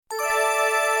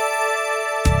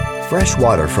Fresh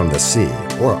water from the sea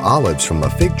or olives from a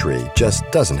fig tree just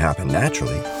doesn't happen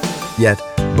naturally. Yet,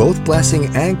 both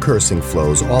blessing and cursing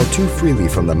flows all too freely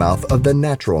from the mouth of the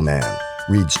natural man,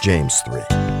 reads James 3.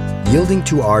 Yielding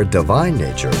to our divine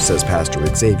nature, says Pastor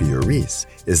Xavier Reese,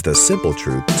 is the simple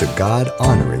truth to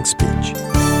God-honoring speech.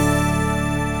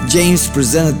 James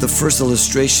presented the first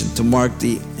illustration to mark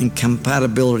the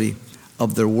incompatibility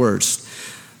of their words.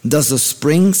 Does a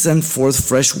spring send forth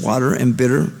fresh water and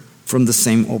bitter from the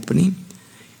same opening?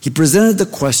 He presented the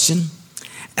question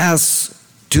as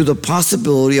to the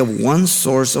possibility of one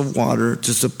source of water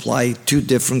to supply two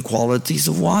different qualities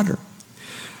of water.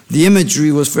 The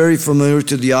imagery was very familiar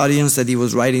to the audience that he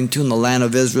was writing to. In the land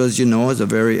of Israel, as you know, is a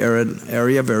very arid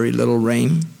area, very little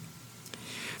rain.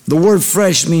 The word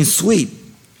fresh means sweet.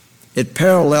 It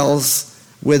parallels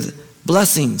with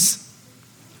blessings.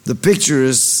 The picture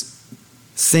is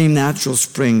same natural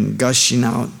spring gushing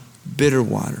out bitter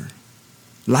water,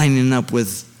 lining up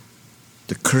with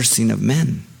the cursing of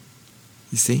men.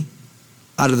 You see?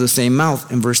 Out of the same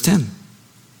mouth in verse 10.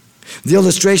 The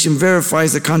illustration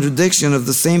verifies the contradiction of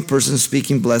the same person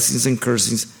speaking blessings and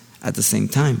cursings at the same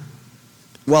time.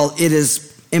 While it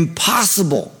is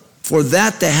impossible for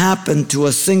that to happen to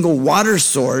a single water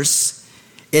source,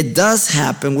 it does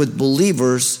happen with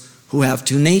believers who have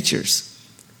two natures.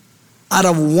 Out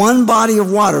of one body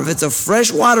of water, if it's a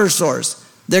fresh water source,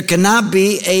 there cannot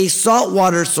be a salt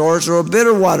water source or a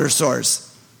bitter water source.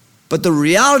 But the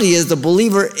reality is the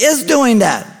believer is doing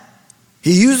that.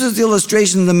 He uses the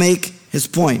illustration to make his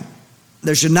point.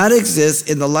 There should not exist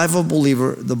in the life of a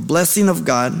believer the blessing of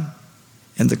God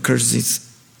and the curses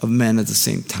of men at the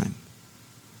same time.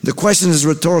 The question is a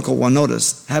rhetorical one,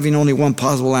 notice, having only one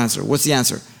possible answer. What's the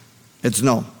answer? It's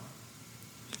no.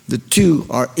 The two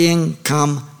are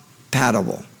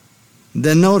incompatible.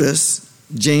 Then notice,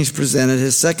 James presented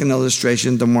his second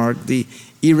illustration to mark the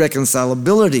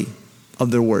irreconcilability of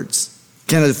their words.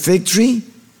 Can a fig tree,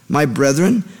 my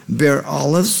brethren, bear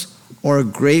olives, or a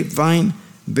grapevine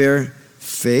bear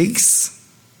figs?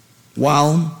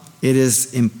 While it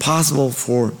is impossible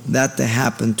for that to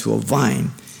happen to a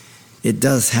vine, it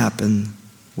does happen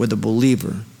with a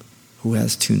believer who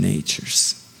has two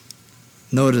natures.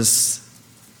 Notice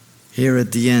here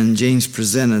at the end, James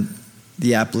presented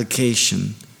the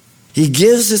application. He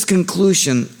gives his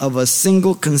conclusion of a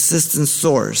single consistent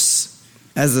source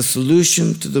as a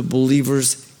solution to the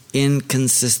believer's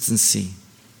inconsistency.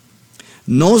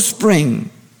 No spring,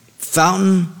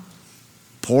 fountain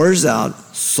pours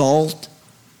out salt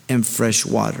and fresh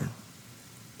water.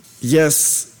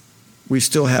 Yes, we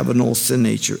still have an old sin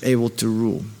nature able to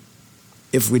rule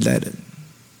if we let it.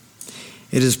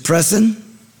 It is present,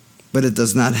 but it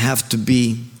does not have to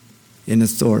be in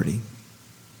authority.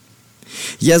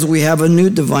 Yes, we have a new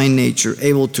divine nature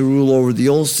able to rule over the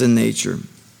old sin nature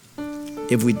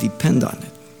if we depend on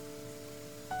it.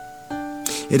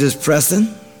 It is present.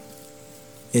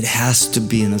 It has to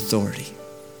be in authority.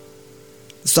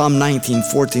 Psalm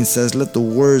 19:14 says, let the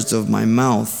words of my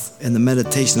mouth and the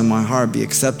meditation of my heart be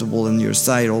acceptable in your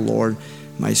sight, O Lord,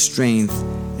 my strength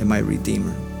and my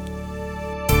Redeemer.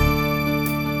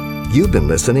 You've been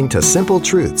listening to Simple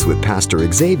Truths with Pastor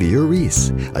Xavier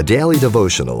Reese, a daily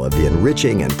devotional of the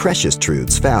enriching and precious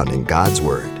truths found in God's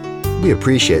Word. We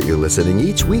appreciate you listening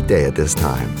each weekday at this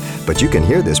time, but you can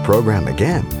hear this program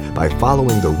again by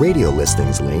following the radio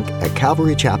listings link at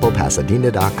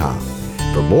CalvaryChapelPasadena.com.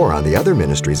 For more on the other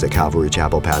ministries at Calvary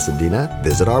Chapel Pasadena,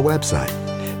 visit our website.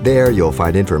 There you'll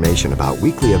find information about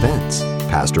weekly events,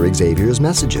 Pastor Xavier's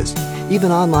messages,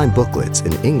 even online booklets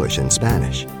in English and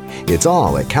Spanish. It's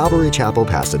all at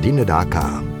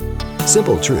CalvaryChapelPasadena.com.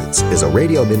 Simple Truths is a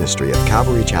radio ministry of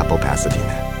Calvary Chapel,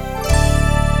 Pasadena.